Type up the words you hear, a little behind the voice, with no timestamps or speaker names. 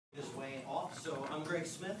off. So I'm Greg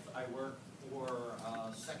Smith. I work for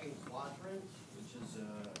Second Quadrant, which is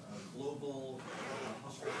a global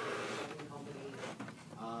PostgreSQL consulting company.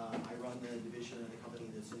 I run the division of the company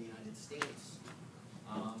that's in the United States.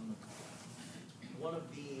 One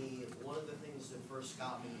of the things that first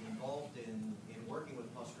got me involved in working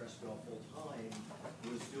with PostgreSQL full time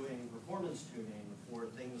was doing performance tuning for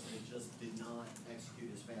things that just did not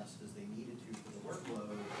execute as fast as they needed to for the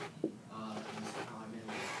workload. And somehow I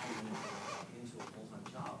managed to turn it into a full-time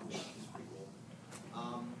job, which is pretty cool.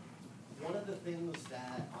 One of the things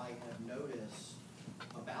that I have noticed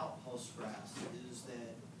about Postgres is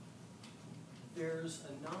that there's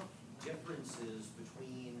enough differences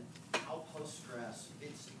between how Postgres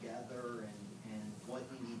fits together and what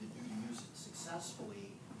you need to do to use it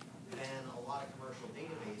successfully than a lot of commercial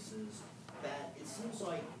databases that it seems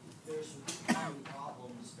like there's some common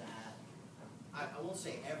problems that I won't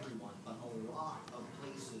say everyone, but a lot of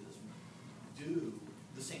places do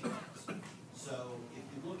the same things. So if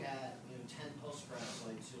you look at 10 Postgres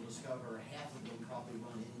sites, you'll discover half of them probably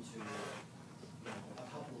run into a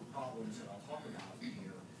couple of problems that I'll talk about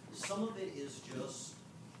here. Some of it is just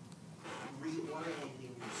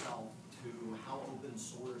reorienting yourself to how open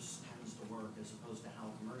source tends to work as opposed to how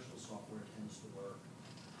commercial software tends to work.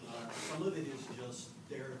 Some of it is just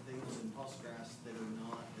there are things in Postgres that are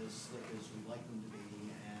not as slick as we like them to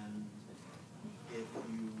be, and if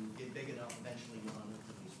you get big enough, eventually you run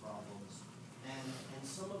into these problems. And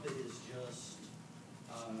some of it is just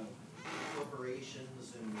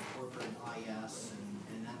corporations and corporate IS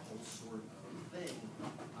and that whole sort of thing.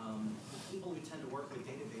 People who tend to work with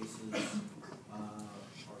databases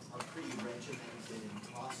are pretty regimented and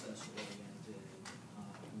process-oriented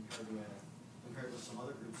compared with some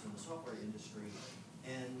other groups in the software industry.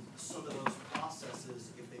 And some of those processes,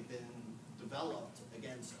 if they've been developed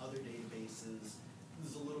against other databases,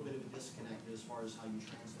 there's a little bit of a disconnect as far as how you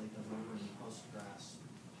translate them over into Postgres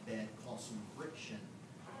that cause some friction.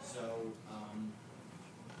 So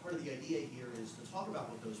part of the idea here is to talk about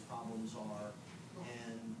what those problems are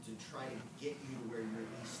and to try to get you to where you're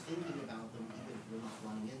at least thinking about them even if you're not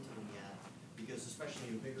running into them yet. Because especially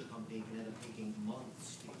in a bigger company, it can end up taking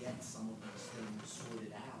months to get some of those things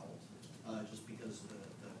sorted out just because of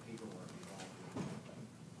the paperwork involved.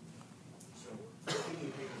 So speaking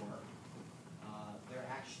of paperwork, there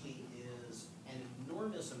actually is an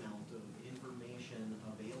enormous amount of information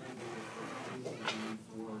available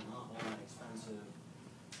for not all that expensive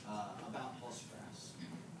about Postgres.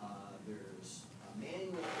 There's a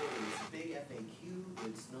manual, there's a big FAQ.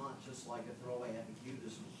 It's not just like a throwaway FAQ.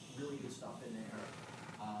 There's some really good stuff in there.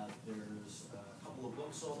 There's a couple of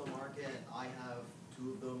books on the market. I have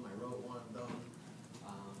 2 of them. I wrote one of them.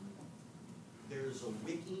 There's a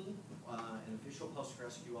wiki, an official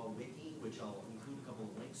PostgreSQL wiki, which I'll include a couple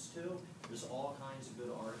of links to. There's all kinds of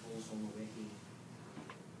good articles on the wiki.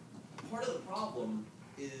 Part of the problem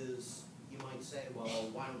is, you might say, well,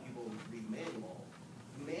 why don't people read the manual?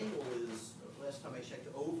 The manual is, last time I checked,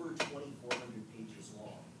 over 2,400 pages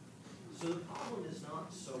long. So the problem is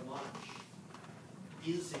not so much,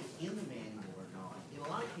 is it in the manual or not? In a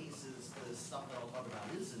lot of cases, the stuff that I'll talk about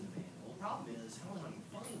is in the manual. The problem is, how do you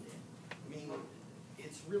find it? I mean,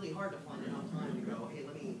 it's really hard to find enough time to go, hey,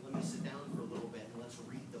 let me sit down for a little bit and let's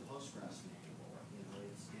read the Postgres manual.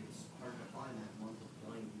 It's hard to find that month of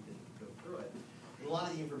time you can go through it. And a lot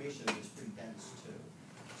of the information is pretty dense too.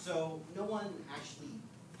 So no one actually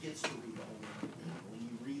gets to read the whole manual.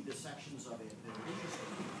 You read the sections of it that are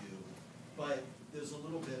interesting to you, but there's a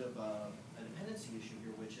little bit of a dependency issue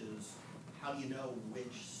here, which is how do you know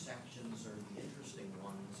which sections are the interesting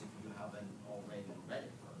ones if you haven't already read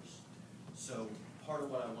it first? So part of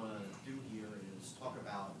what I want to do here is talk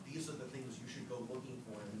about these are the things you should go looking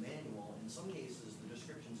for in the manual. In some cases, the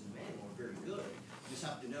descriptions in the manual are very good. You just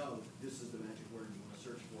have to know this is the magic word you want to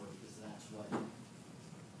search for because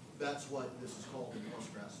that's what this is called in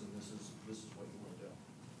Postgres, and this is what you want to do.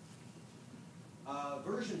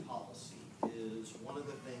 Version policy is one of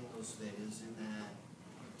the things that is in that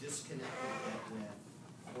disconnect with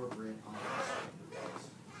corporate IS.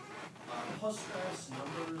 Postgres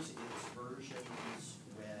numbers its versions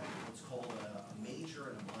with what's called a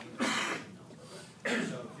major and a minor version number.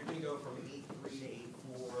 So if you're going to go from 8.3 to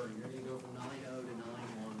 8.4, you're going to go from 9.0 to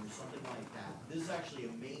 9.1 or something like that. This is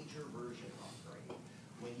actually a major version upgrade.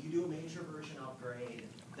 When you do a major version upgrade,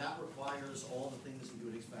 that requires all the things that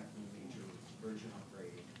you would expect from a major version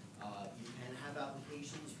upgrade. You can have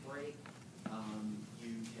applications break.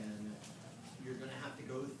 You're going to have to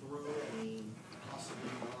go through a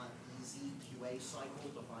possibly not easy QA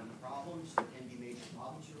cycle to find the problems. There can be major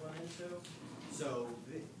problems you run into. So,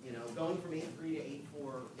 going from 8.3 to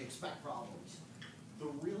 8.4, expect problems. The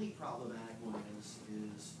really problematic one is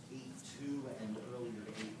 8.2 and earlier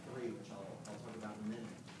to 8.3, which I'll talk about in a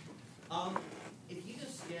minute. If you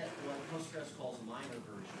just get what Postgres calls a minor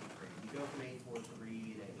version upgrade, you go from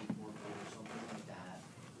 8.4.3 to 8.4.4 or something like that.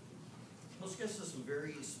 Postgres has some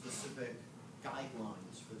very specific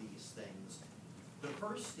guidelines for these things. The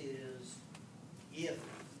first is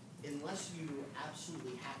unless you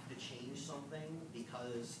absolutely have to change something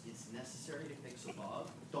because it's necessary to fix a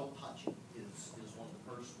bug, don't touch it, is one of the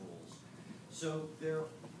first rules. So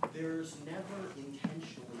there's never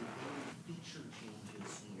intentionally any feature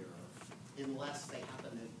changes here unless they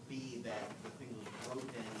happen to be that the thing was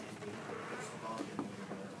broken and we had to fix the bug in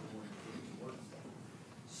order to work then.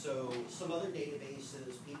 So some other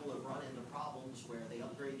databases, people have run into problems where they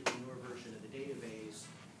upgrade to a newer version of the database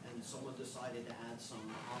and someone decided to add some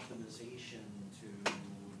optimization to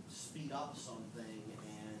speed up something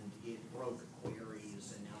and it broke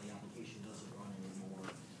queries and now the application doesn't run anymore.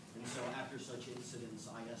 And so after such incidents,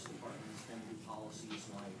 IS departments then do policies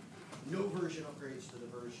like no version upgrades to the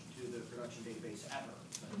production database ever,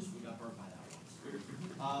 because we got burned by that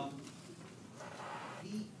once.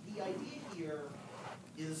 The idea here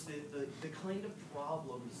is that the kind of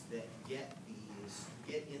problems that get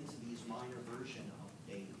into these minor version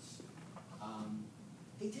updates,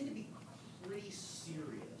 they tend to be pretty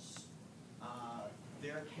serious.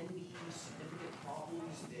 There can be significant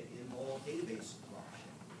problems that involve database corruption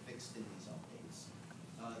fixed in these updates.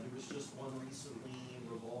 There was just one recently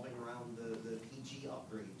revolving around the PG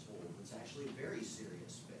upgrade tool. It's actually a very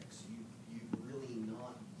serious fix. You really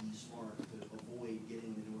not be smart to avoid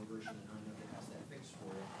getting the newer version of 9 that has that fix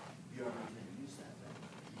for it if you ever intend to use that thing.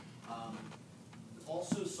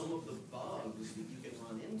 Also, some of the bugs that you can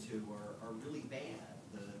run into are really bad.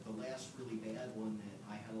 The last really bad one that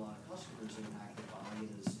I had a lot of customers impacted by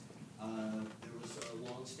is there was a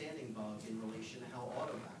long-standing bug in relation to how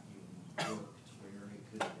auto vacuum worked, where it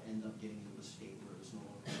could end up getting into a state where it was no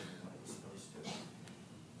longer working like it was supposed to.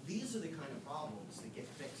 These are the kind of problems that get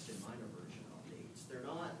fixed in minor version updates. They're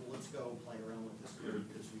not, let's go play around with this code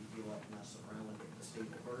because we feel like messing around with it, the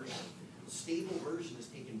stable version. The stable version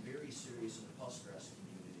is taken very serious in the Postgres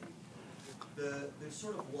community. The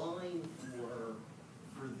sort of line for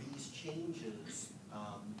these changes,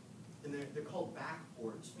 and they're called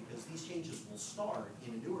backports because these changes will start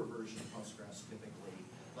in a newer version of Postgres typically.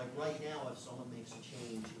 Like right now, if someone makes a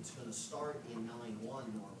change, it's going to start in 9.1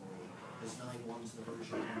 normally, because 9.1 is the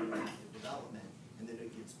version under active development, and then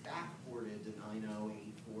it gets backported to 9.0,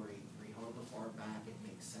 8.4, 8.3, however far back it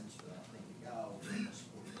makes sense for that thing to go in the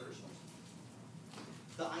support versions.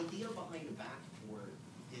 The idea behind a backport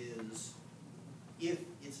is if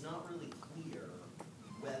it's not really clear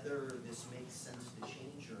whether this makes sense to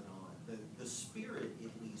change or not, the spirit,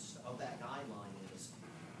 at least, of that guideline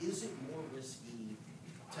is it more risky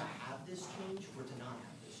to have this change or to not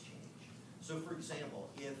have this change? So, for example,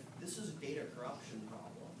 if this is a data corruption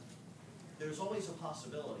problem, there's always a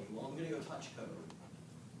possibility, well, I'm going to go touch code.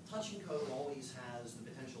 Touching code always has the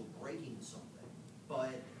potential of breaking something,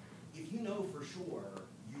 but if you know for sure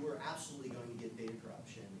you are absolutely going to get data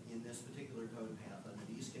corruption in this particular code path under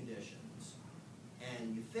these conditions,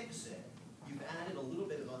 and you fix it, you've added a little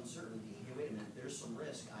bit of uncertainty. Hey, wait a minute, there's some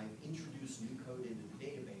risk. I've introduced new code into the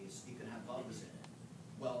database. It could have bugs in it.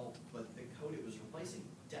 Well, but the code it was replacing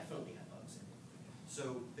definitely had bugs in it.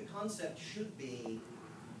 So the concept should be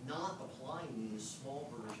not applying these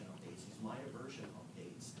small version updates, these minor version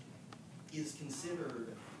updates, is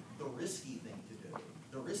considered the risky thing to do.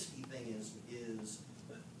 The risky thing is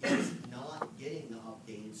not getting the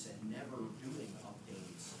updates and never doing the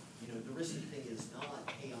updates. The risky thing is not,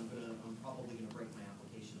 hey, I'm probably gonna break my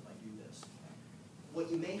application if I do this. What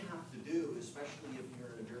you may have to do, especially if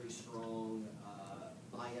you're in a very strong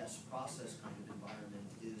IS process kind of environment,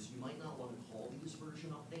 is you might not want to call these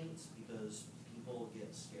version updates because people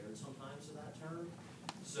get scared sometimes of that term.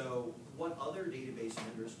 So what other database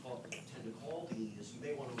vendors tend to call these, you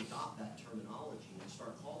may want to adopt that terminology and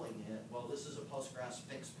start calling it, well, this is a Postgres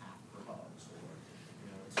fix pack for bugs, or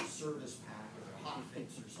it's a service pack or a hot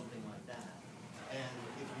fix or something like that. And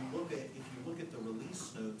if you look at the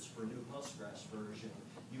release notes for a new Postgres version,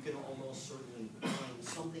 you can almost certainly find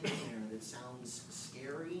something in there that sounds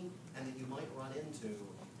scary and that you might run into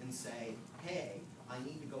and say, hey, I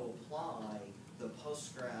need to go apply the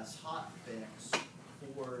Postgres hot fix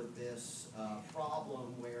for this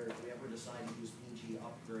problem where if we ever decide to use PG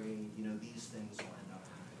upgrade, these things will end up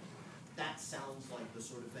happening. That sounds like the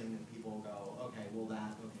sort of thing that people go, okay, well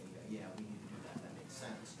yeah, we need to do that. That makes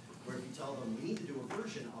sense. Where if you tell them we need to do a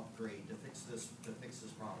version upgrade to fix this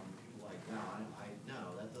problem, people are like, wow,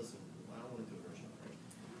 no, that doesn't, I don't want to do a version upgrade.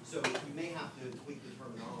 So you may have to tweak the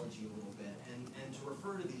terminology a little bit, and to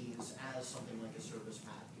refer to these as something like a service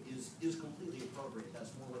pack is completely appropriate.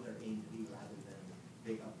 That's more what they're aimed to be rather than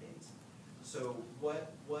big updates. So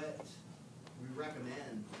what we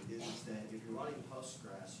recommend is that if you're running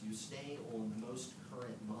Postgres, you stay on the most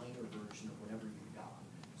current minor version of whatever you've got.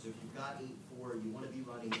 So if you've got 8.4, you want to be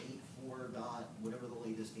running 8.4 dot whatever the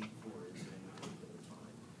latest 8.4 is at any particular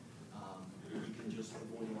time. You can just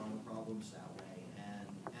avoid a lot of problems that way.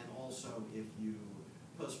 And also, if you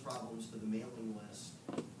post problems to the mailing list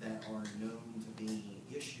that are known to be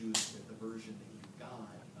issues with the version that you've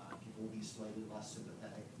got, people will be slightly less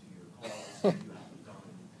sympathetic to your calls if you haven't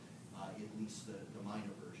done at least the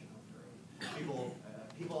minor version upgrade.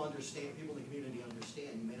 People understand, people in the community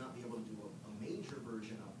understand you may not be able to do a major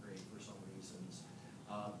version upgrade for some reasons,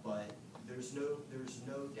 but there's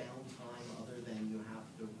no downtime other than you have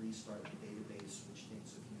to restart the database, which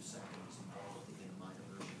takes a few seconds involved to get a minor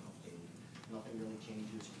version update. Nothing really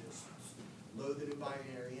changes, you just load the new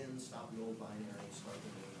binary in, stop the old binary, start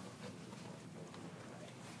the new update.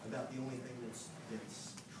 About the only thing that's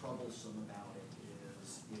troublesome about it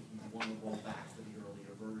is if you want to roll back to the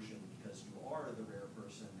earlier version because you are the rare